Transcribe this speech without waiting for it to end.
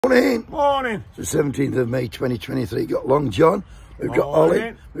Morning. Morning. It's the 17th of May 2023. Got Long John, we've got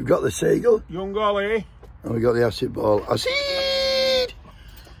Ollie, we've got the Seagull, Young Ollie, and we've got the acid ball. Acid!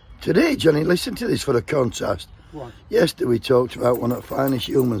 Today, Johnny, listen to this for a contrast. what? Yesterday we talked about one of the finest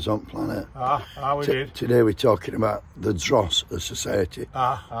humans on planet. We did. Today we're talking about the dross of society.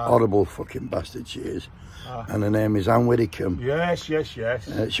 Horrible fucking bastard she is. And her name is Widdecombe. Yes. She was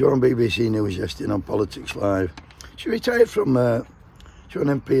on BBC News yesterday on Politics Live. She retired from... she was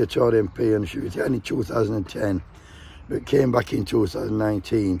an MP, a Tory MP, and she retired in 2010, but came back in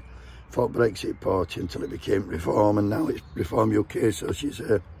 2019, fought Brexit Party until it became Reform, and now it's Reform UK, so she's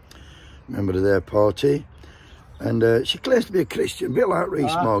a member of their party. And she claims to be a Christian, a bit like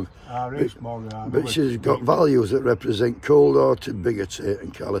Rees-Mogg, but she's got values that represent cold-hearted bigotry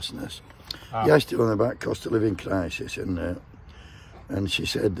and callousness. Yesterday on about cost of living crisis, and she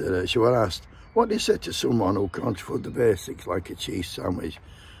said, she was asked, what do you say to someone who can't afford the basics like a cheese sandwich?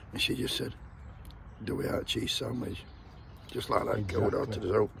 And she just said, do we have a cheese sandwich? Just like that, cold out to the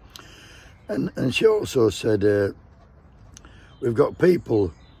soul. And she also said, we've got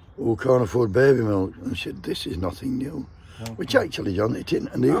people who can't afford baby milk. And she said, this is nothing new. Okay. Which actually, John, it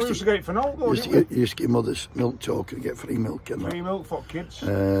isn't. And they used to get it for no, though, you used to give mothers milk talk and get free milk. And free milk for kids.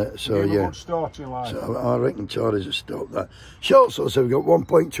 So yeah. Start in life. So I reckon Tories have stopped that. She also said we've got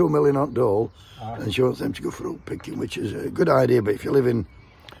 1.2 million on dole, and she wants them to go fruit picking, which is a good idea. But if you live in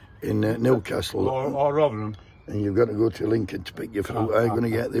Newcastle or Rotherham, and you've got to go to Lincoln to pick your fruit, how are you going to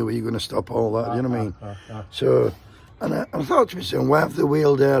get there? Where are you going to stop all that? Do you know what I mean? So. And I thought to myself, why have they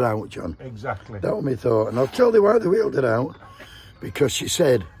wheeled her out, John? Exactly. That was my thought. And I'll tell you why they wheeled her out. Because she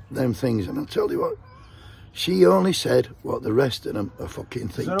said them things. And I'll tell you what, she only said what the rest of them are fucking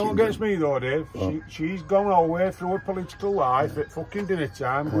thinking. So what gets me though, Dave? She's gone all the way through her political life at fucking dinner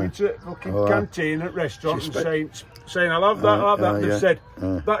time, going to fucking canteen at restaurants and saying, I'll have that, I'll have that. They've said,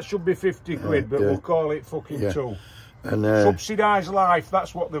 that should be 50 quid, but we'll call it fucking 2. And subsidised life,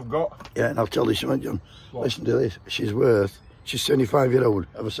 that's what they've got. Yeah, and I'll tell you something, John. What? Listen to this. She's 75-year-old.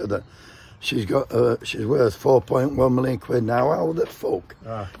 Ever said that? She's worth 4.1 million quid now. How the fuck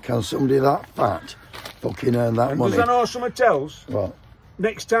can somebody that fat fucking earn that money? Does I know something tells? What?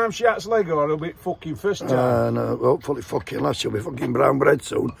 Next time she has Lego, it'll be fucking first time. No, hopefully fucking last, she'll be fucking brown bread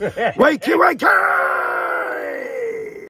soon. Wakey, wakey!